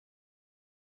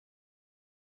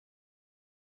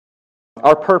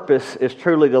our purpose is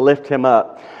truly to lift Him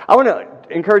up. I want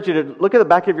to encourage you to look at the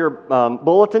back of your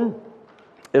bulletin.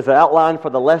 Is an outline for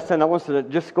the lesson. I want you to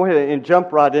just go ahead and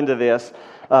jump right into this.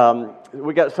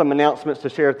 We got some announcements to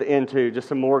share at the end too, just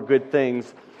some more good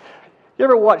things. You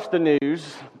ever watch the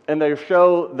news and they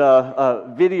show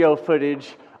the video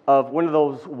footage of one of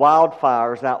those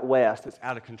wildfires out west that's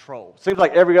out of control? Seems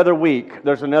like every other week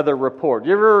there's another report.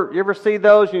 You ever see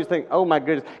those and you think, oh my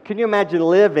goodness, can you imagine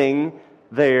living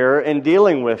there and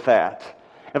dealing with that?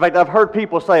 In fact, I've heard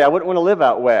people say, I wouldn't want to live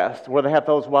out west where they have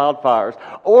those wildfires.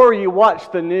 Or you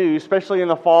watch the news, especially in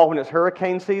the fall when it's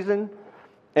hurricane season,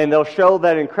 and they'll show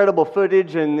that incredible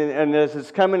footage, and as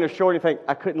it's coming ashore, you think,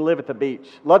 I couldn't live at the beach.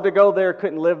 Love to go there,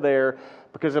 couldn't live there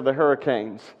because of the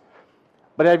hurricanes.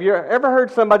 But have you ever heard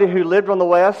somebody who lived on the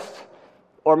west,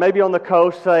 or maybe on the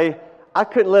coast, say, I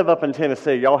couldn't live up in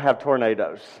Tennessee, y'all have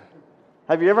tornadoes?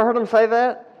 Have you ever heard them say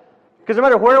that? Because no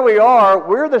matter where we are,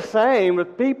 we're the same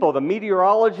with people. The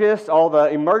meteorologists, all the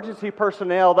emergency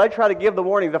personnel, they try to give the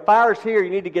warning. The fire's here, you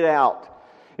need to get out.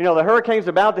 You know, the hurricane's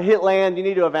about to hit land, you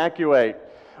need to evacuate.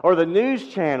 Or the news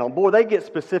channel, boy, they get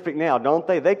specific now, don't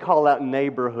they? They call out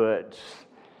neighborhoods.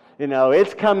 You know,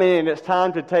 it's coming in, it's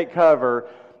time to take cover.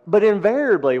 But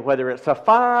invariably, whether it's a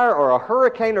fire or a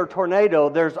hurricane or tornado,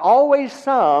 there's always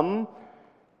some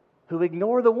who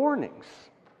ignore the warnings.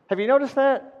 Have you noticed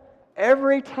that?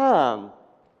 Every time.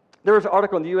 There was an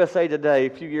article in the USA Today a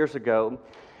few years ago.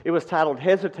 It was titled,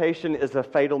 Hesitation is a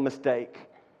Fatal Mistake.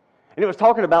 And it was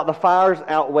talking about the fires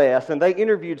out west. And they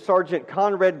interviewed Sergeant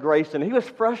Conrad Grayson. He was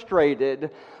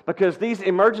frustrated because these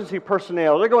emergency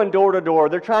personnel, they're going door to door.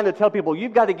 They're trying to tell people,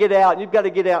 you've got to get out, you've got to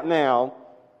get out now.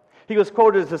 He was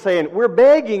quoted as saying, we're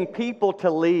begging people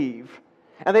to leave.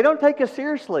 And they don't take us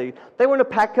seriously. They want to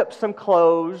pack up some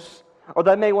clothes, or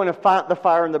they may want to fight the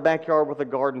fire in the backyard with a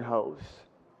garden hose.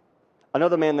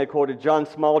 Another man they quoted, John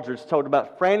Smalders, told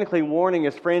about frantically warning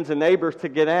his friends and neighbors to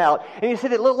get out. And he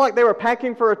said it looked like they were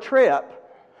packing for a trip.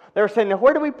 They were saying, now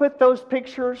where do we put those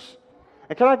pictures?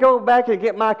 And can I go back and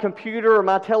get my computer or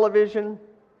my television?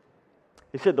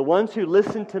 He said, the ones who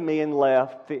listened to me and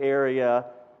left the area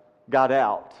got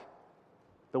out.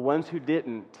 The ones who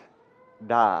didn't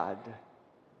died.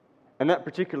 And that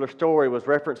particular story was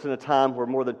referenced in a time where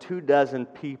more than 24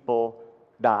 people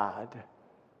died.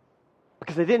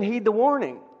 Because they didn't heed the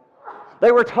warning.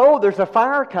 They were told there's a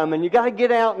fire coming, you got to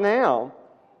get out now.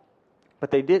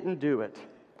 But they didn't do it.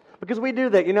 Because we do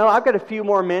that, you know, I've got a few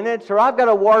more minutes, or I've got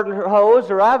a garden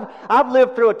hose, or I've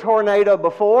lived through a tornado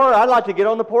before, I'd like to get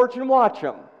on the porch and watch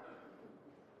them.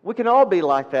 We can all be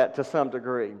like that to some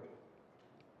degree.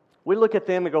 We look at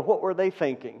them and go, what were they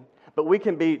thinking? But we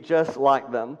can be just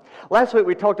like them. Last week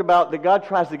we talked about that God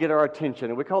tries to get our attention,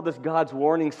 and we call this God's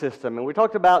warning system. And we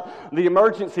talked about the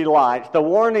emergency lights, the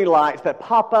warning lights that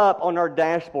pop up on our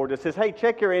dashboard that says, hey,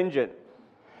 check your engine.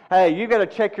 Hey, you got to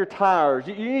check your tires.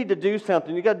 You need to do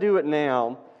something. You got to do it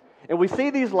now. And we see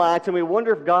these lights and we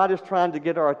wonder if God is trying to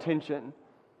get our attention.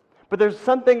 But there's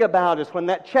something about us, when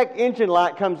that check engine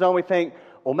light comes on, we think,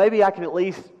 well, maybe I can at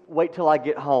least wait till I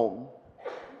get home.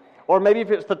 Or maybe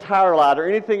if it's the tire light or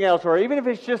anything else, or even if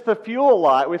it's just the fuel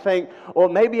light, we think, well,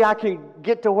 maybe I can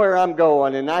get to where I'm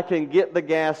going and I can get the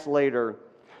gas later.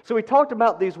 So we talked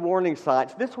about these warning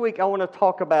signs. This week I want to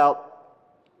talk about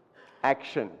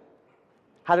action.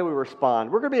 How do we respond?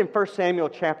 We're going to be in 1 Samuel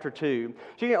chapter 2.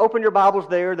 So you can open your Bibles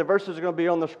there. The verses are going to be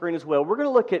on the screen as well. We're going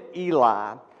to look at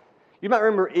Eli. You might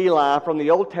remember Eli from the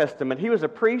Old Testament. He was a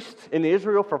priest in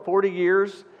Israel for 40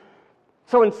 years.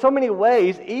 So in so many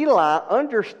ways, Eli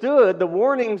understood the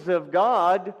warnings of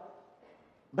God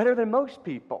better than most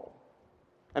people.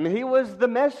 I mean, he was the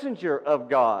messenger of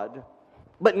God.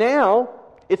 But now,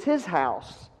 it's his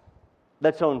house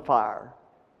that's on fire.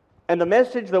 And the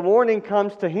message, the warning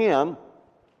comes to him,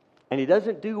 and he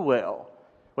doesn't do well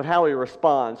with how he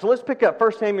responds. So let's pick up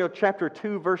 1 Samuel chapter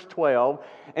 2, verse 12,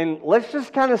 and let's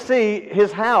just kind of see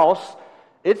his house,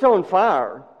 it's on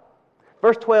fire.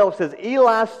 Verse 12 says,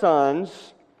 Eli's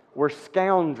sons were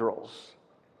scoundrels.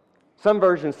 Some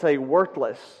versions say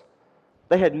worthless.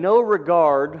 They had no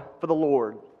regard for the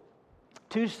Lord.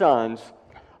 Two sons,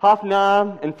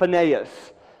 Hophni and Phinehas.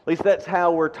 At least that's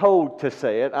how we're told to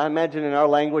say it. I imagine in our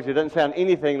language it doesn't sound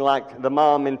anything like the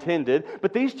mom intended.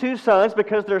 But these two sons,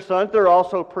 because they're sons, they're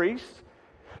also priests.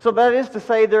 So that is to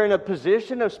say they're in a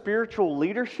position of spiritual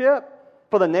leadership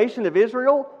for the nation of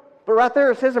Israel. But right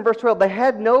there it says in verse 12, they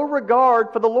had no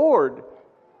regard for the Lord.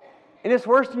 And it's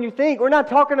worse than you think. We're not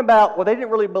talking about, well, they didn't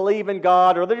really believe in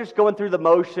God, or they're just going through the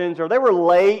motions, or they were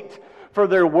late for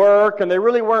their work, and they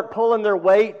really weren't pulling their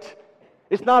weight.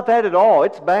 It's not that at all.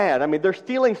 It's bad. I mean, they're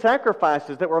stealing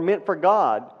sacrifices that were meant for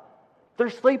God. They're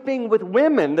sleeping with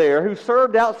women there who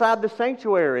served outside the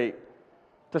sanctuary.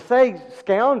 To say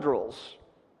scoundrels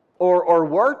or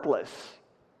worthless,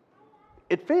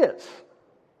 it fits.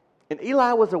 And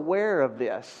Eli was aware of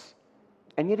this,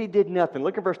 and yet he did nothing.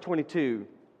 Look at verse 22.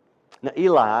 Now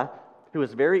Eli, who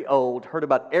was very old, heard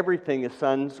about everything his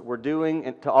sons were doing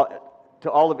and to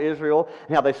all of Israel,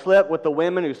 and how they slept with the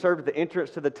women who served at the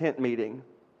entrance to the tent meeting.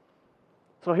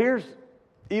 So here's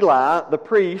Eli, the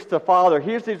priest, the father.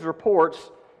 Here's these reports.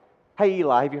 Hey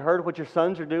Eli, have you heard what your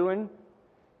sons are doing?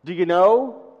 Do you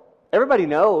know? Everybody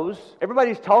knows.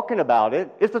 Everybody's talking about it.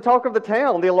 It's the talk of the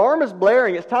town. The alarm is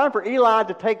blaring. It's time for Eli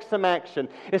to take some action.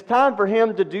 It's time for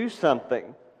him to do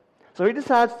something. So he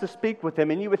decides to speak with him,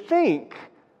 and you would think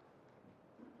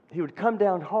he would come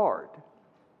down hard.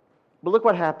 But look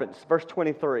what happens. Verse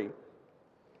 23.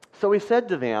 So he said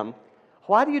to them,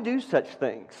 why do you do such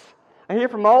things? I hear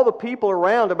from all the people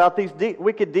around about these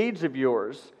wicked deeds of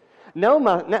yours. No,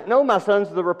 my sons,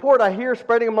 the report I hear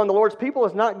spreading among the Lord's people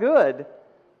is not good.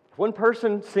 If one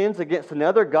person sins against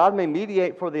another, God may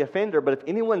mediate for the offender. But if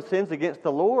anyone sins against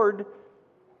the Lord,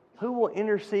 who will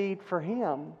intercede for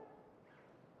him?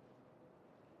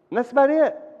 And that's about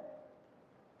it.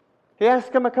 He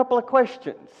asked him a couple of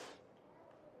questions.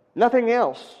 Nothing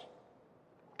else.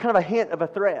 Kind of a hint of a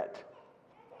threat.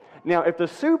 Now, if the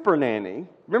super nanny,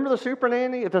 remember the super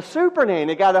nanny? If the super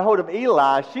nanny got a hold of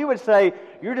Eli, she would say,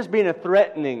 you're just being a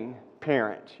threatening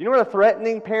parent. You know what a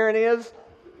threatening parent is?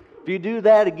 If you do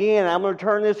that again, I'm going to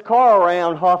turn this car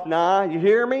around, Hophni. You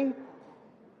hear me?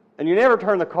 And you never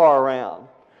turn the car around.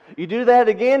 You do that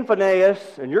again, Phinehas,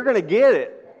 and you're going to get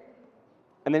it.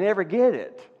 And they never get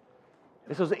it.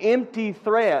 It's those empty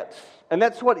threats. And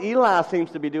that's what Eli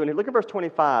seems to be doing here. Look at verse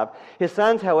 25. His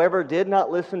sons, however, did not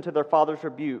listen to their father's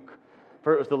rebuke,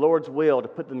 for it was the Lord's will to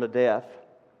put them to death.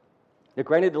 Now,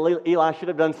 granted, Eli should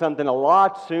have done something a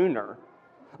lot sooner.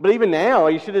 But even now,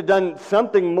 he should have done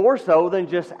something more so than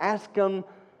just ask them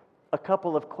a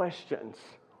couple of questions.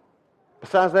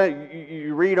 Besides that,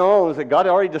 you read on that God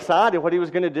had already decided what he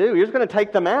was going to do. He was going to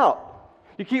take them out.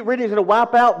 You keep reading, he's going to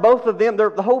wipe out both of them,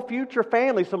 the whole future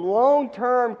family, some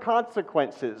long-term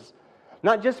consequences.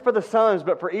 Not just for the sons,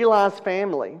 but for Eli's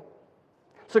family.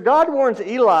 So God warns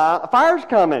Eli, a fire's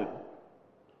coming.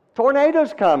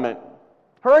 Tornadoes coming.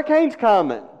 Hurricanes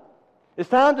coming. It's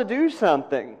time to do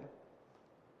something.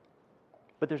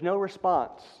 But there's no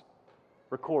response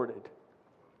recorded.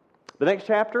 The next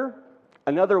chapter,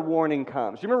 another warning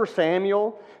comes. You remember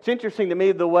Samuel? It's interesting to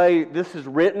me the way this is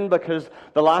written, because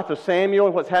the life of Samuel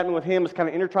and what's happening with him is kind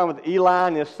of intertwined with Eli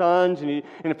and his sons,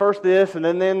 and first this and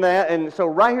then that. And so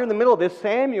right here in the middle of this,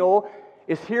 Samuel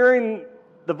is hearing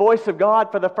the voice of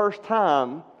God for the first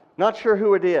time, not sure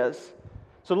who it is.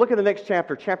 So look at the next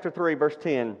chapter, chapter 3, verse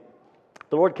 10.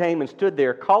 The Lord came and stood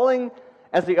there, calling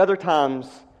as the other times,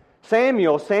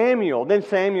 Samuel, Samuel. Then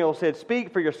Samuel said,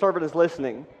 speak, for your servant is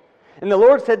listening. And the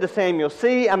Lord said to Samuel,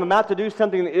 see, I'm about to do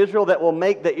something in Israel that will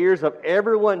make the ears of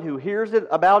everyone who hears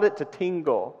about it to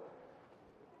tingle.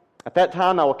 At that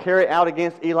time I will carry out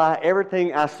against Eli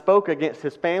everything I spoke against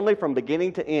his family from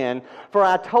beginning to end. For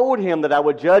I told him that I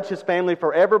would judge his family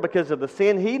forever because of the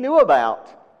sin he knew about.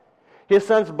 His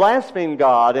sons blasphemed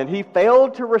God, and he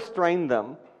failed to restrain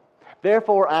them.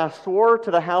 Therefore I swore to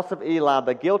the house of Eli,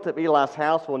 the guilt of Eli's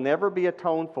house will never be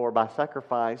atoned for by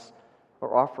sacrifice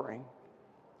or offering.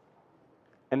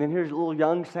 And then here's little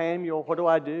young Samuel. What do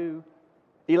I do?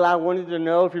 Eli wanted to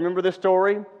know, if you remember this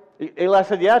story. Eli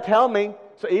said, yeah, tell me.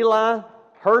 So Eli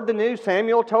heard the news.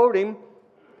 Samuel told him.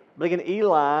 But again,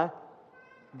 Eli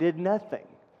did nothing.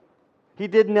 He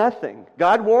did nothing.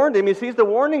 God warned him. He sees the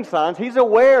warning signs. He's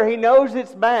aware. He knows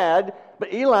it's bad.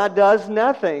 But Eli does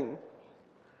nothing.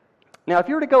 Now, if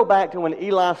you were to go back to when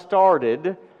Eli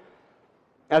started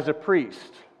as a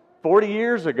priest 40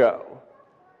 years ago,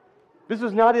 this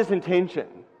was not his intention.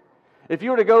 If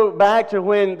you were to go back to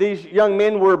when these young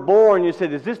men were born, you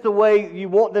said, is this the way you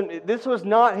want them? This was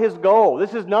not his goal.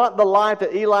 This is not the life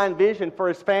that Eli envisioned for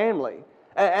his family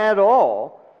at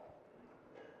all.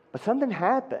 But something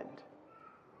happened.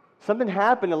 Something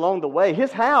happened along the way.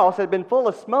 His house had been full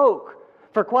of smoke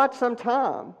for quite some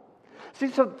time.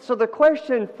 See, so the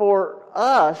question for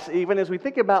us, even as we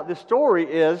think about this story,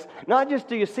 is not just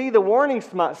do you see the warning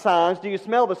signs, do you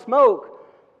smell the smoke,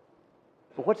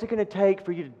 but what's it going to take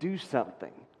for you to do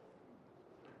something?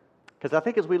 Because I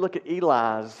think as we look at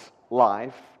Eli's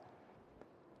life,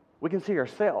 we can see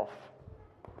ourselves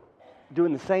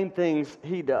doing the same things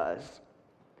he does.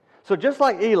 So just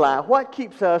like Eli, what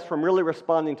keeps us from really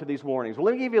responding to these warnings? Well,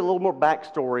 let me give you a little more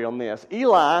backstory on this.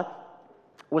 Eli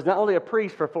was not only a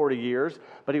priest for 40 years,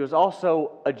 but he was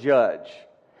also a judge.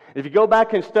 If you go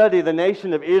back and study the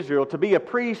nation of Israel, to be a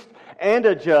priest and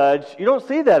a judge, you don't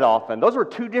see that often. Those were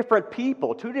two different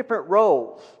people, two different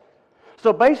roles.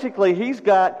 So basically, he's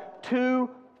got two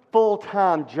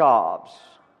full-time jobs.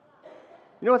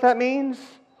 You know what that means?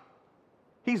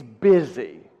 He's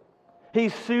busy.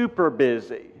 He's super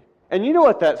busy. And you know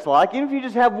what that's like. Even if you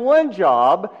just have one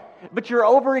job, but you're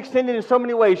overextended in so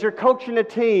many ways. You're coaching a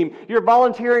team. You're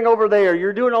volunteering over there.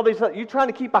 You're doing all these. You're trying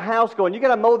to keep a house going. You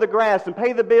got to mow the grass and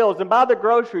pay the bills and buy the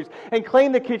groceries and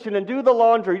clean the kitchen and do the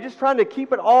laundry. You're just trying to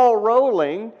keep it all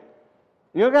rolling.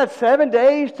 You've got 7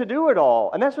 days to do it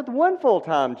all. And that's with one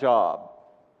full-time job.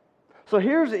 So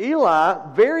here's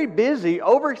Eli, very busy,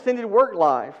 overextended work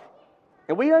life.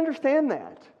 And we understand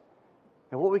that.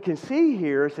 And what we can see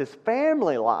here is his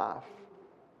family life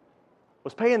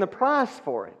was paying the price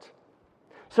for it.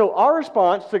 So our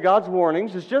response to God's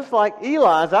warnings is just like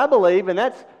Eli's, I believe, and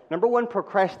that's, number one,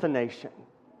 procrastination.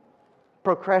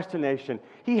 Procrastination.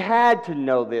 He had to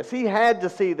know this. He had to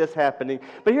see this happening.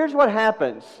 But here's what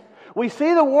happens. We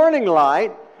see the warning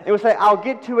light, and we say, I'll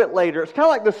get to it later. It's kind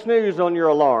of like the snooze on your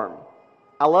alarm.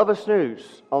 I love a snooze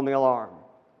on the alarm.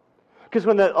 Because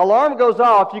when the alarm goes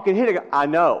off, you can hit it. I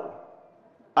know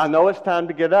it's time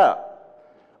to get up.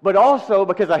 But also,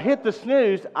 because I hit the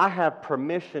snooze, I have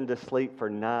permission to sleep for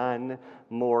 9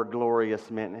 more glorious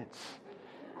minutes.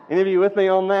 Any of you with me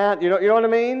on that? You know what I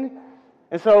mean?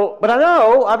 And so, but I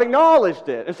know, I've acknowledged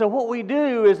it. And so what we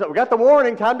do is that we got the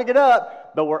warning, time to get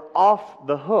up, but we're off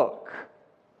the hook.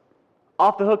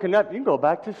 Off the hook enough, you can go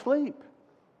back to sleep.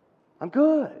 I'm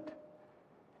good.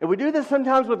 And we do this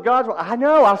sometimes with God's word. I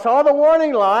know, I saw the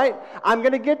warning light. I'm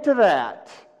going to get to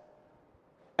that.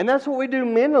 And that's what we do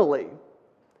mentally.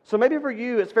 So maybe for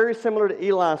you, it's very similar to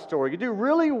Eli's story. You do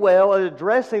really well at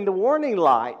addressing the warning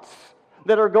lights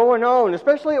that are going on,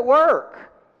 especially at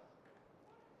work.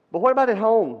 But what about at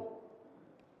home?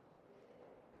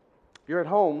 You're at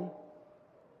home,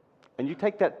 and you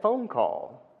take that phone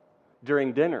call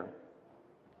during dinner.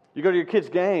 You go to your kid's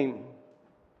game,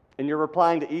 and you're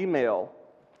replying to email.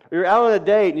 You're out on a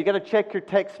date, and you got to check your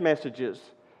text messages.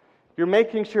 You're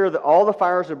making sure that all the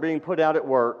fires are being put out at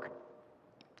work,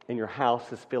 and your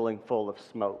house is filling full of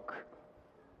smoke.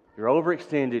 You're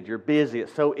overextended. You're busy.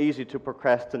 It's so easy to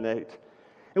procrastinate.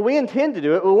 And we intend to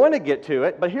do it. We want to get to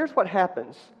it. But here's what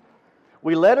happens.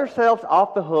 We let ourselves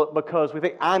off the hook because we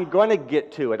think, I'm going to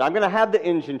get to it. I'm going to have the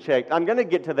engine checked. I'm going to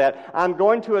get to that. I'm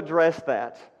going to address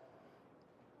that.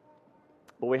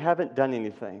 But we haven't done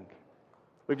anything.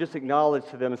 We've just acknowledged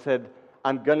to them and said,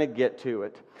 I'm going to get to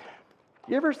it.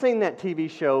 You ever seen that TV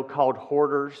show called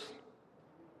Hoarders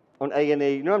on A&E?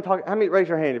 You know what I'm talking? How many? Raise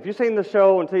your hand. If you've seen the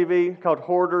show on TV called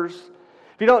Hoarders,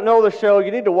 if you don't know the show,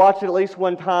 you need to watch it at least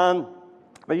one time.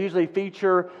 They usually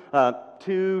feature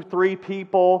 2-3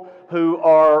 people who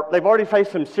they've already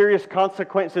faced some serious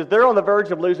consequences. They're on the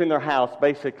verge of losing their house,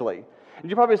 basically. And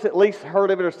you probably at least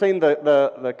heard of it or seen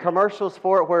the commercials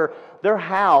for it, where their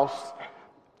house,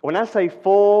 when I say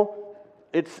full,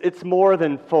 it's more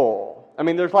than full. I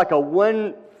mean, there's like a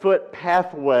 1-foot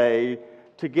pathway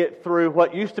to get through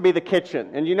what used to be the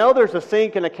kitchen. And you know there's a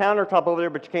sink and a countertop over there,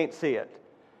 but you can't see it.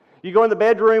 You go in the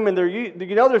bedroom, and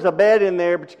you know there's a bed in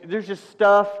there, but there's just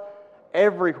stuff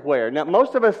everywhere. Now,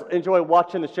 most of us enjoy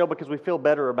watching the show because we feel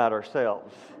better about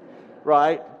ourselves,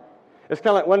 right? It's kind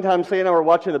of like one time, Sam and I were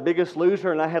watching The Biggest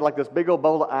Loser, and I had like this big old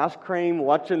bowl of ice cream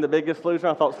watching The Biggest Loser.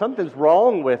 I thought, something's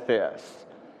wrong with this.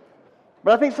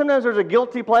 But I think sometimes there's a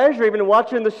guilty pleasure even in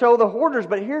watching the show The Hoarders.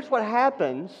 But here's what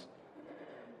happens.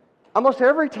 Almost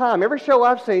every time, every show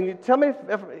I've seen, you tell me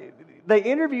if they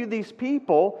interview these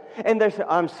people, and they say,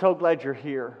 I'm so glad you're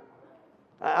here.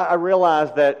 I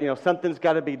realize that something's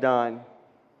got to be done.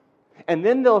 And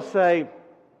then they'll say,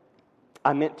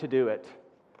 I meant to do it.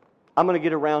 I'm going to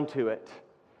get around to it.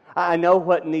 I know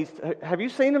what needs to... Have you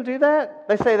seen them do that?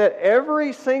 They say that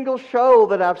every single show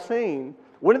that I've seen.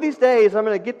 One of these days, I'm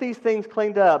going to get these things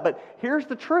cleaned up. But here's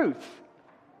the truth.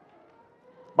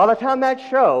 By the time that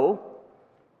show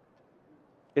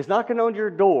is knocking on your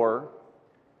door,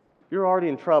 you're already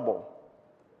in trouble.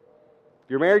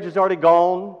 Your marriage is already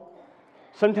gone.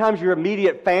 Sometimes your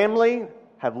immediate family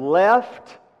have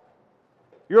left.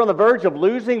 You're on the verge of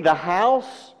losing the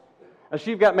house. And so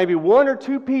you've got maybe 1 or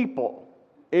 2 people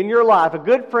in your life, a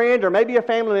good friend or maybe a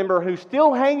family member who's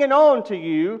still hanging on to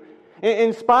you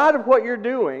in spite of what you're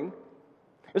doing.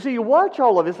 And so you watch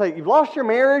all of this. Like, you've lost your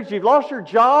marriage, you've lost your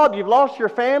job, you've lost your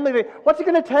family. What's it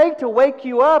going to take to wake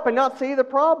you up and not see the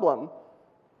problem?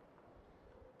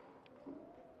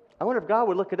 I wonder if God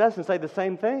would look at us and say the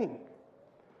same thing.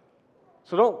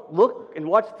 So don't look and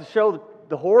watch the show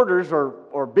The Hoarders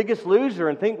or Biggest Loser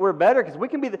and think we're better, because we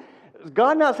can be Does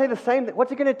God not say the same thing?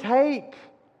 What's it going to take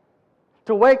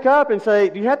to wake up and say,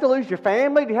 do you have to lose your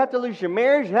family? Do you have to lose your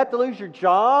marriage? Do you have to lose your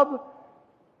job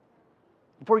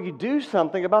before you do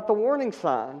something about the warning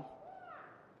sign?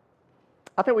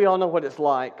 I think we all know what it's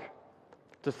like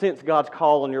to sense God's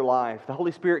call on your life. The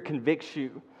Holy Spirit convicts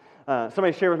you.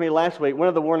 Somebody shared with me last week, one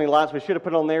of the warning lights we should have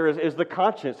put on there is the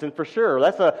conscience. And for sure,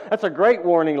 that's a great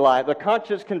warning light. The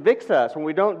conscience convicts us when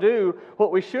we don't do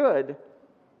what we should.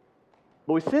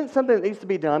 But we sense something that needs to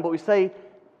be done, but we say,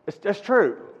 that's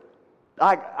true.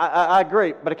 I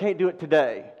agree, but I can't do it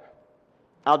today.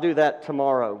 I'll do that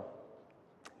tomorrow,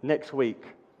 next week.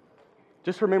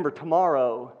 Just remember,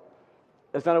 tomorrow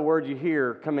is not a word you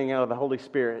hear coming out of the Holy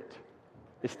Spirit.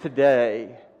 It's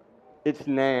today. It's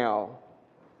now.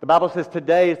 The Bible says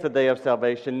today is the day of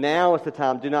salvation. Now is the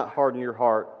time. Do not harden your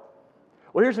heart.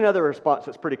 Well, here's another response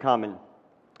that's pretty common.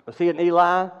 We see it in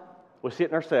Eli. We see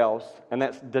it in ourselves, and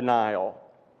that's denial.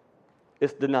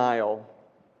 It's denial.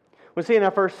 When C and I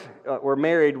first were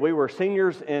married, we were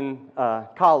seniors in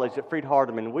college at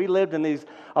Freed-Hardeman. We lived in these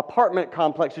apartment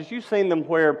complexes. You've seen them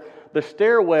where the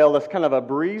stairwell is kind of a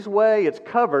breezeway. It's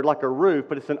covered like a roof,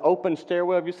 but it's an open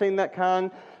stairwell. Have you seen that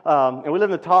kind? And we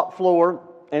lived on the top floor,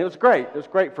 and it was great. It was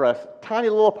great for us. Tiny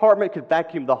little apartment, could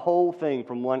vacuum the whole thing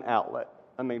from one outlet.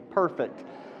 I mean, perfect.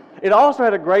 It also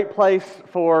had a great place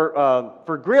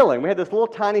for grilling. We had this little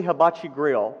tiny hibachi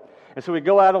grill. And so we'd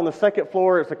go out on the second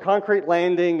floor. It's a concrete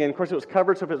landing, and of course it was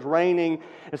covered so if it's raining.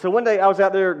 And so one day I was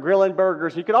out there grilling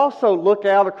burgers. You could also look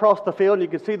out across the field and you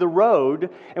could see the road.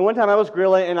 And one time I was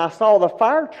grilling and I saw the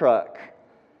fire truck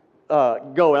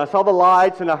go. And I saw the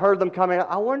lights and I heard them coming.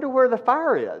 I wonder where the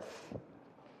fire is.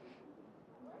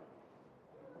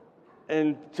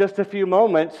 In just a few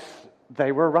moments,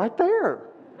 they were right there.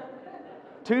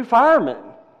 2 firemen.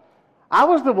 I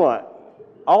was the one.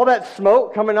 All that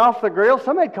smoke coming off the grill,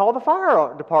 somebody called the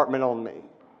fire department on me.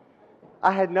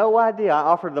 I had no idea. I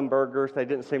offered them burgers. They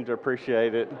didn't seem to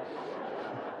appreciate it.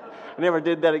 I never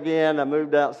did that again. I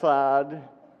moved outside.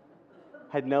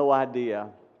 Had no idea.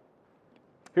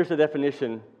 Here's the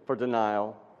definition for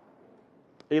denial.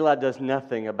 Eli does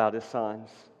nothing about his sons.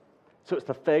 So it's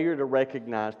the failure to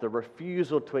recognize, the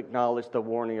refusal to acknowledge the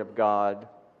warning of God.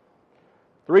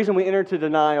 The reason we enter into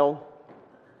denial,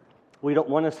 we don't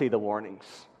want to see the warnings.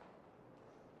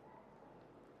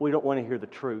 We don't want to hear the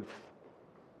truth.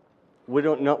 We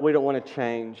don't want to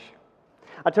change.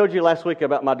 I told you last week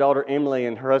about my daughter Emily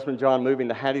and her husband John moving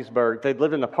to Hattiesburg. They'd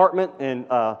lived in an apartment in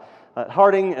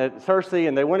Harding at Searcy,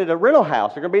 and they wanted a rental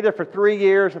house. They're going to be there for 3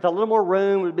 years. They thought a little more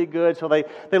room would be good. So they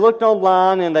looked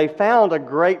online, and they found a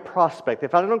great prospect. They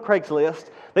found it on Craigslist.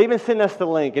 They even sent us the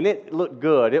link, and it looked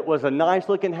good. It was a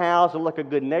nice-looking house. It looked like a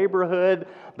good neighborhood.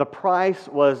 The price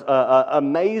was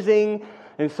amazing.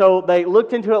 And so they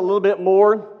looked into it a little bit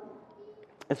more,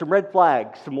 and some red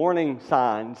flags, some warning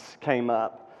signs came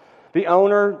up. The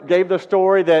owner gave the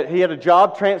story that he had a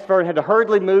job transfer and had to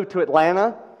hurriedly move to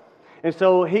Atlanta. And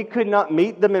so he could not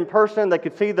meet them in person. They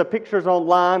could see the pictures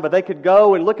online, but they could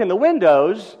go and look in the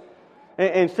windows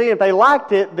and see if they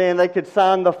liked it, then they could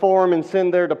sign the form and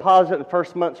send their deposit and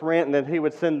first month's rent, and then he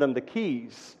would send them the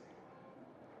keys.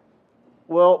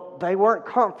 Well, they weren't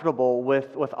comfortable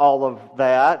with all of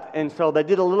that, and so they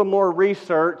did a little more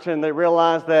research, and they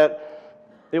realized that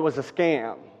it was a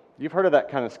scam. You've heard of that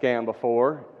kind of scam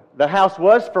before. The house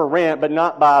was for rent, but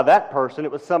not by that person.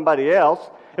 It was somebody else.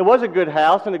 It was a good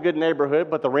house in a good neighborhood,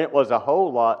 but the rent was a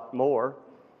whole lot more.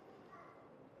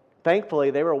 Thankfully,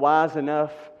 they were wise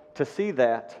enough to see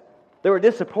that. They were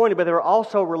disappointed, but they were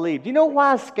also relieved. Do you know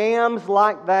why scams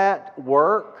like that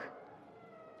work?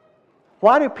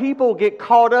 Why do people get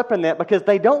caught up in that? Because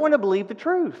they don't want to believe the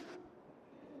truth.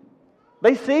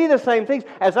 They see the same things.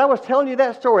 As I was telling you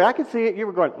that story, I could see it. You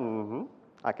were going,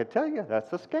 I could tell you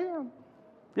that's a scam.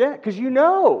 Yeah, because you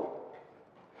know.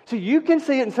 So you can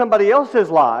see it in somebody else's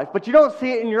life, but you don't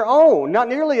see it in your own, not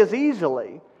nearly as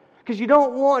easily, because you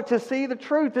don't want to see the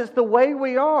truth. It's the way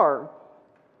we are.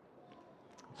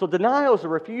 So denial is a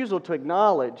refusal to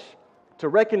acknowledge, to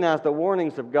recognize the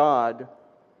warnings of God.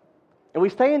 And we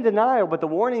stay in denial, but the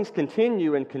warnings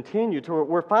continue and continue till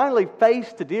we're finally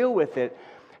faced to deal with it.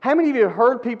 How many of you have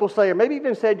heard people say, or maybe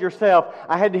even said yourself,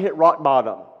 I had to hit rock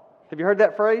bottom? Have you heard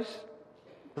that phrase?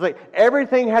 It's like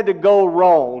everything had to go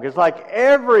wrong. It's like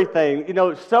everything,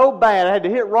 so bad. I had to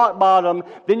hit rock bottom.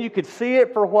 Then you could see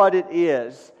it for what it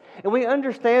is. And we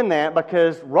understand that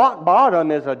because rock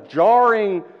bottom is a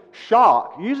jarring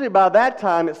shock. Usually by that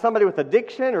time, it's somebody with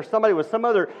addiction or somebody with some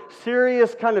other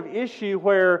serious kind of issue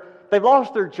where they've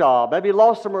lost their job, maybe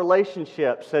lost some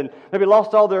relationships, and maybe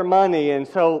lost all their money. And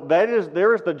so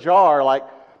there is the jar, like,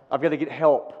 I've got to get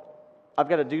help. I've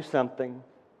got to do something.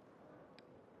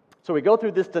 So we go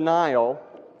through this denial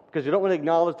because you don't want to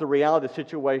acknowledge the reality of the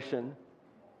situation.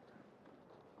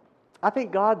 I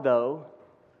think God, though,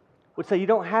 would say you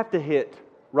don't have to hit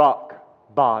rock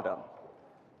bottom.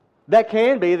 That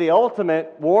can be the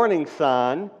ultimate warning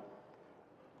sign.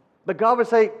 But God would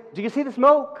say, do you see the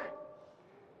smoke?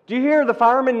 Do you hear the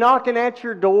firemen knocking at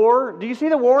your door? Do you see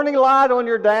the warning light on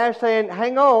your dash saying,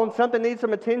 hang on, something needs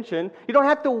some attention? You don't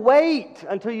have to wait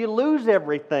until you lose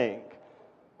everything,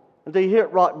 until you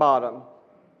hit rock bottom.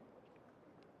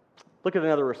 Look at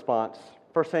another response.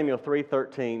 1 Samuel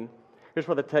 3:13. Here's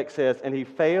what the text says. And he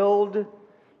failed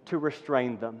to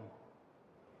restrain them.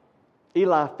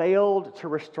 Eli failed to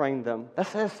restrain them. That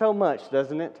says so much,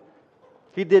 doesn't it?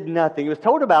 He did nothing. He was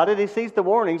told about it. He sees the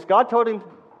warnings. God told him,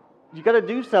 you got to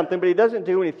do something, but he doesn't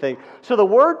do anything. So the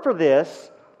word for this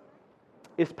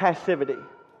is passivity.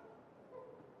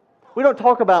 We don't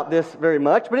talk about this very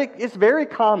much, but it's very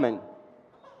common.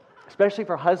 Especially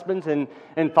for husbands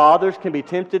and fathers can be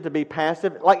tempted to be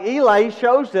passive. Like Eli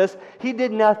shows us, he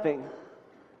did nothing.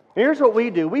 Here's what we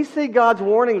do. We see God's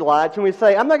warning lights and we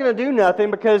say, I'm not going to do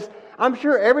nothing because I'm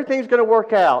sure everything's going to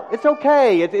work out. It's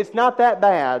okay. It's not that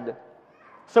bad.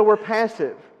 So we're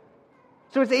passive.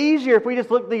 So it's easier if we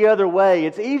just look the other way.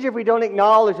 It's easier if we don't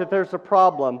acknowledge that there's a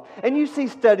problem. And you see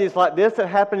studies like this that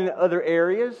happen in other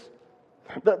areas.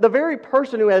 The very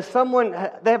person who has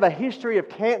they have a history of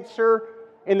cancer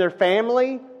in their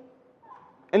family,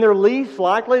 and they're least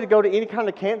likely to go to any kind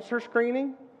of cancer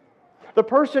screening. The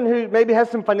person who maybe has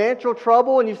some financial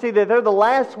trouble, and you see that they're the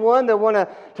last one that want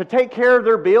to take care of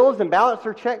their bills and balance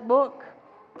their checkbook.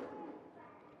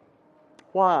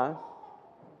 Why?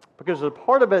 Because there's a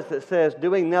part of us that says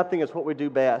doing nothing is what we do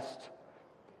best.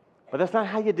 But that's not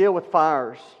how you deal with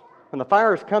fires. When the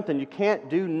fire is coming, you can't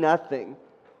do nothing.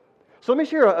 So let me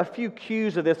share a few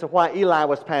cues of this of why Eli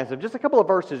was passive. Just a couple of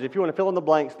verses if you want to fill in the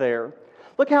blanks there.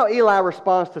 Look how Eli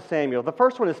responds to Samuel. The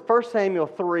first one is 1 Samuel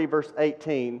 3, verse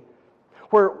 18.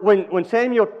 Where when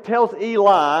Samuel tells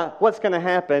Eli what's going to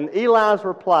happen, Eli's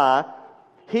reply,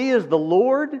 he is the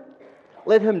Lord,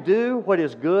 let him do what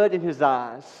is good in his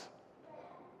eyes.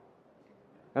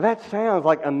 Now that sounds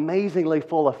like amazingly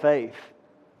full of faith.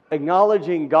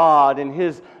 Acknowledging God and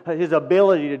His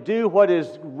ability to do what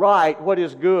is right, what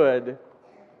is good.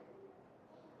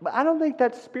 But I don't think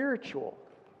that's spiritual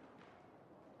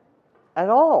at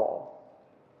all.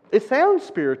 It sounds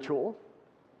spiritual,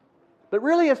 but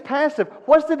really it's passive.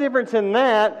 What's the difference in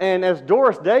that? And as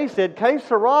Doris Day said, que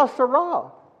sera,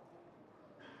 sera.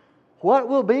 What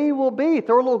will be, will be.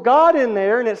 Throw a little God in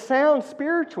there and it sounds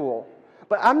spiritual.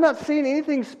 But I'm not seeing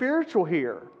anything spiritual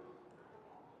here.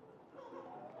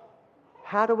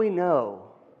 How do we know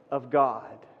of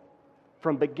God?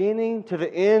 From beginning to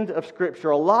the end of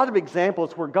Scripture. A lot of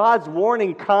examples where God's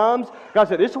warning comes. God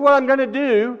said, this is what I'm going to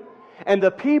do. And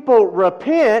the people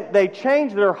repent. They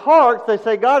change their hearts. They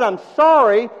say, God, I'm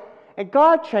sorry. And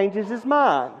God changes His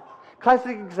mind.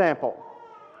 Classic example.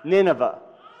 Nineveh.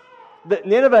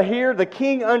 Nineveh here, the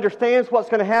king understands what's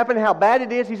going to happen, how bad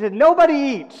it is. He said, nobody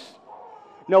eats.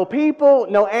 No people,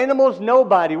 no animals,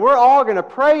 nobody. We're all going to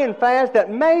pray and fast that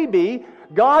maybe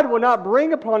God will not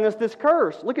bring upon us this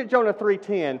curse. Look at Jonah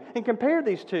 3:10 and compare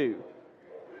these two.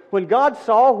 When God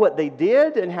saw what they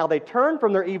did and how they turned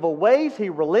from their evil ways, He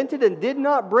relented and did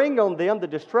not bring on them the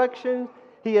destruction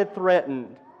He had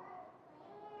threatened.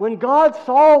 When God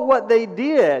saw what they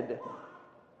did,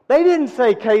 they didn't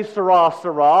say, que sera,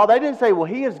 sera. They didn't say,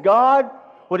 well, He is God,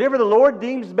 whatever the Lord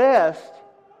deems best.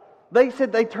 They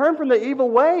said they turned from their evil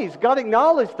ways. God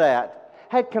acknowledged that,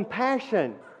 had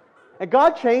compassion. And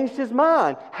God changed His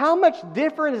mind. How much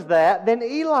different is that than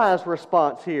Eli's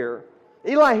response here?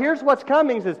 Eli hears what's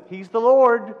coming and says, He's the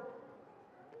Lord.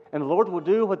 And the Lord will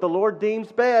do what the Lord deems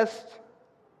best.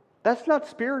 That's not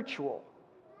spiritual.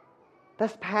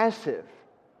 That's passive.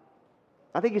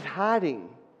 I think he's hiding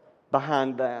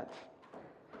behind that.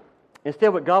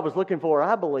 Instead, what God was looking for,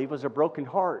 I believe, was a broken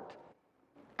heart.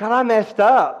 God, I messed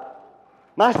up.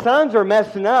 My sons are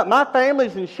messing up. My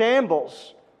family's in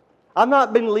shambles. I've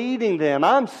not been leading them.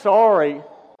 I'm sorry.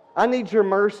 I need your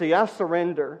mercy. I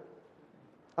surrender.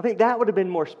 I think that would have been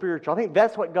more spiritual. I think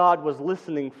that's what God was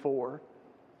listening for.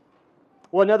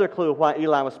 Well, another clue of why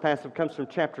Eli was passive comes from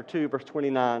chapter 2, verse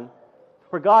 29,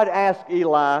 where God asked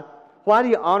Eli, why do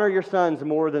you honor your sons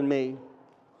more than me?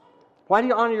 Why do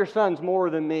you honor your sons more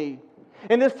than me?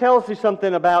 And this tells you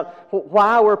something about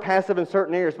why we're passive in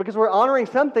certain areas. Because we're honoring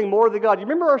something more than God. You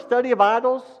remember our study of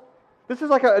idols? This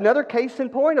is like another case in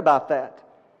point about that.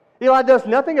 Eli does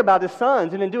nothing about his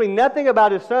sons. And in doing nothing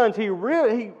about his sons, he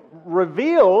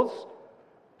reveals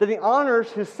that he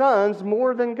honors his sons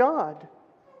more than God.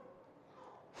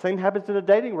 Same happens in a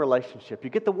dating relationship. You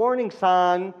get the warning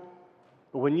sign,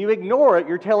 but when you ignore it,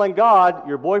 you're telling God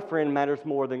your boyfriend matters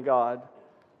more than God.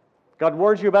 God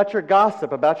warns you about your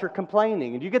gossip, about your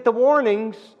complaining, and you get the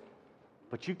warnings,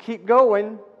 but you keep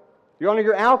going. You're on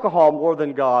your alcohol more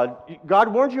than God.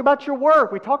 God warns you about your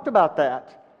work. We talked about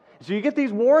that. So you get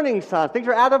these warning signs. Things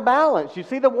are out of balance. You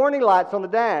see the warning lights on the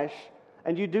dash,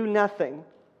 and you do nothing.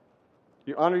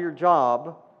 You honor your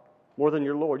job more than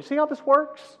your Lord. You see how this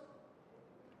works?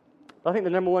 I think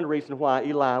the number one reason why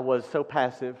Eli was so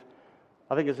passive,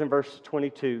 I think it's in verse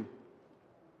 22.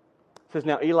 It says,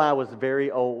 now Eli was very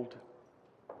old.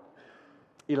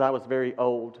 Eli was very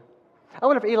old. I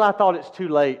wonder if Eli thought it's too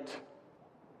late.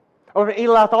 Or if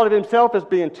Eli thought of himself as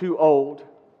being too old.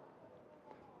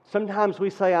 Sometimes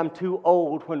we say I'm too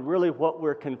old when really what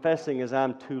we're confessing is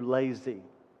I'm too lazy.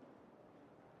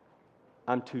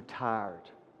 I'm too tired.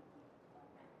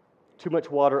 Too much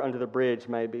water under the bridge,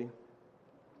 maybe.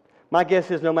 My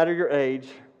guess is no matter your age,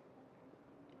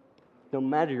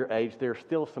 there are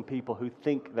still some people who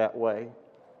think that way.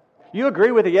 You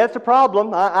agree with it. Yeah, it's a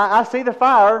problem. I see the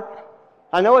fire.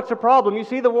 I know it's a problem. You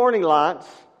see the warning lights.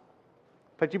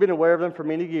 In fact, you've been aware of them for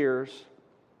many years.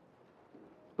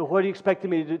 But what are you expecting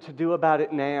me to do about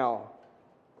it now?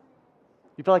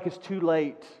 You feel like it's too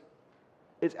late.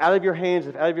 It's out of your hands.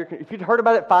 If you'd heard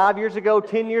about it 5 years ago,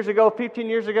 10 years ago, 15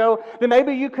 years ago, then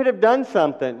maybe you could have done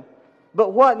something.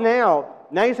 But what now?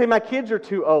 Now you say, my kids are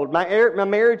too old. My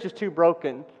marriage is too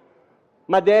broken.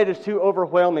 My dad is too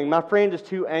overwhelming. My friend is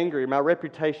too angry. My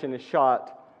reputation is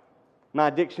shot. My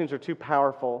addictions are too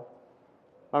powerful.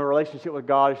 My relationship with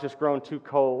God has just grown too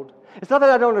cold. It's not that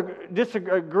I don't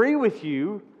disagree with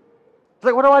you. It's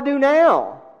like, what do I do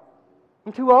now?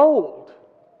 I'm too old.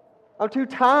 I'm too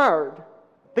tired.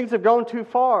 Things have gone too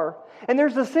far. And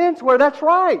there's a sense where that's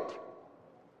right.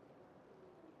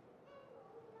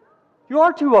 You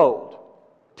are too old,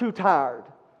 too tired.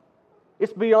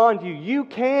 It's beyond you. You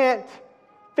can't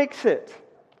fix it.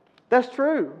 That's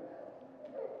true.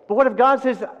 But what if God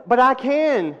says, but I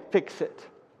can fix it?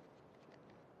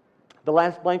 The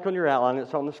last blank on your outline,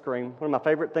 it's on the screen. One of my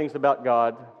favorite things about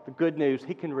God, the good news,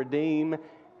 He can redeem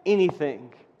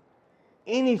anything,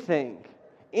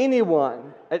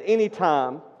 anyone, at any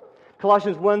time.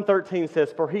 Colossians 1:13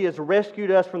 says, for He has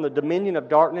rescued us from the dominion of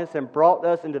darkness and brought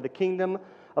us into the kingdom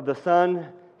of the Son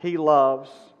He loves.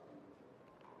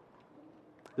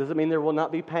 Does it mean there will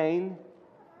not be pain?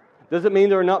 Does it mean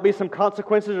there will not be some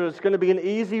consequences or it's going to be an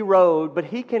easy road? But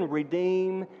He can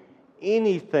redeem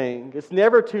anything. It's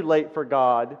never too late for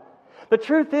God. The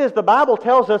truth is, the Bible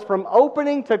tells us from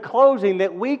opening to closing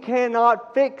that we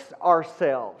cannot fix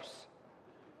ourselves.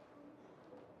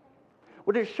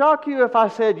 Would it shock you if I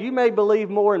said you may believe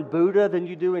more in Buddha than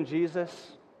you do in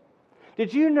Jesus?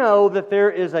 Did you know that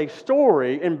there is a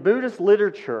story in Buddhist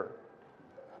literature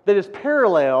that is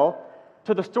parallel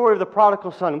to the story of the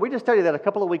prodigal son? We just studied that a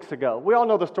couple of weeks ago. We all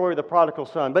know the story of the prodigal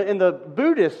son. But in the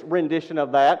Buddhist rendition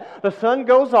of that, the son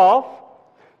goes off,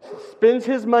 spends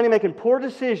his money making poor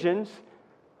decisions,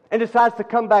 and decides to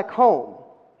come back home.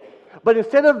 But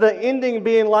instead of the ending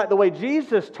being like the way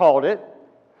Jesus taught it,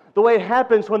 the way it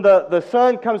happens when the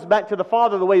son comes back to the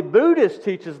father, the way Buddhist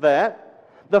teaches that,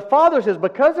 the father says,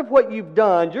 because of what you've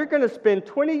done, you're going to spend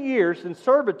 20 years in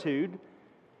servitude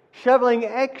shoveling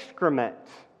excrement.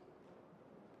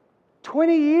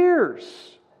 20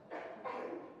 years.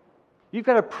 You've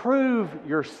got to prove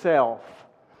yourself.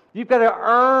 You've got to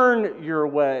earn your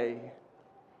way.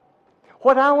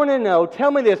 What I want to know,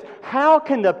 tell me this, how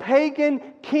can the pagan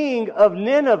king of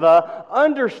Nineveh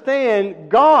understand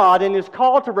God and His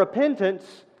call to repentance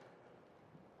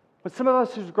when some of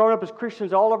us who've grown up as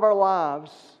Christians all of our lives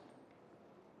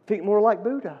think more like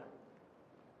Buddha?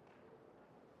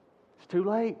 It's too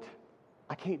late.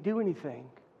 I can't do anything.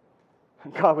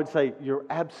 And God would say, you're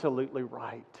absolutely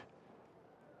right.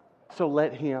 So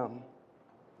let Him.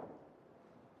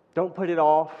 Don't put it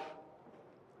off.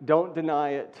 Don't deny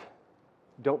it.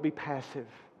 Don't be passive.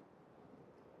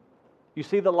 You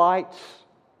see the lights,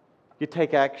 you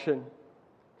take action.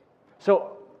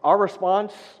 So our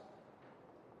response,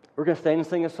 we're going to stand and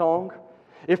sing a song.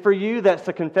 If for you that's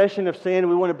the confession of sin,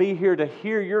 we want to be here to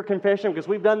hear your confession because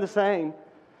we've done the same.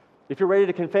 If you're ready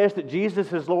to confess that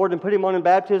Jesus is Lord and put Him on in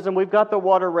baptism, we've got the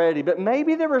water ready. But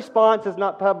maybe the response is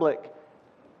not public.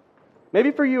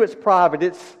 Maybe for you it's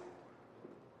private.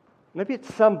 Maybe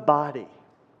it's somebody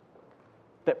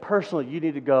that personally you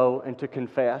need to go and to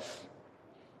confess.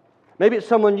 Maybe it's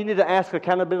someone you need to ask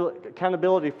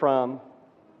accountability from.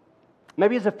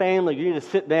 Maybe as a family you need to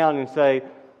sit down and say,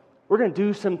 we're going to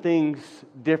do some things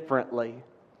differently.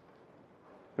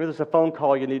 Maybe there's a phone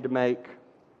call you need to make.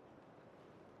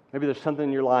 Maybe there's something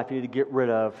in your life you need to get rid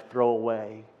of, throw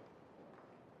away.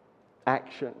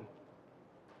 Action.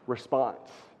 Response.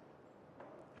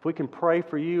 If we can pray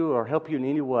for you or help you in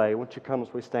any way, won't you come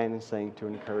as we stand and sing to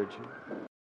encourage you?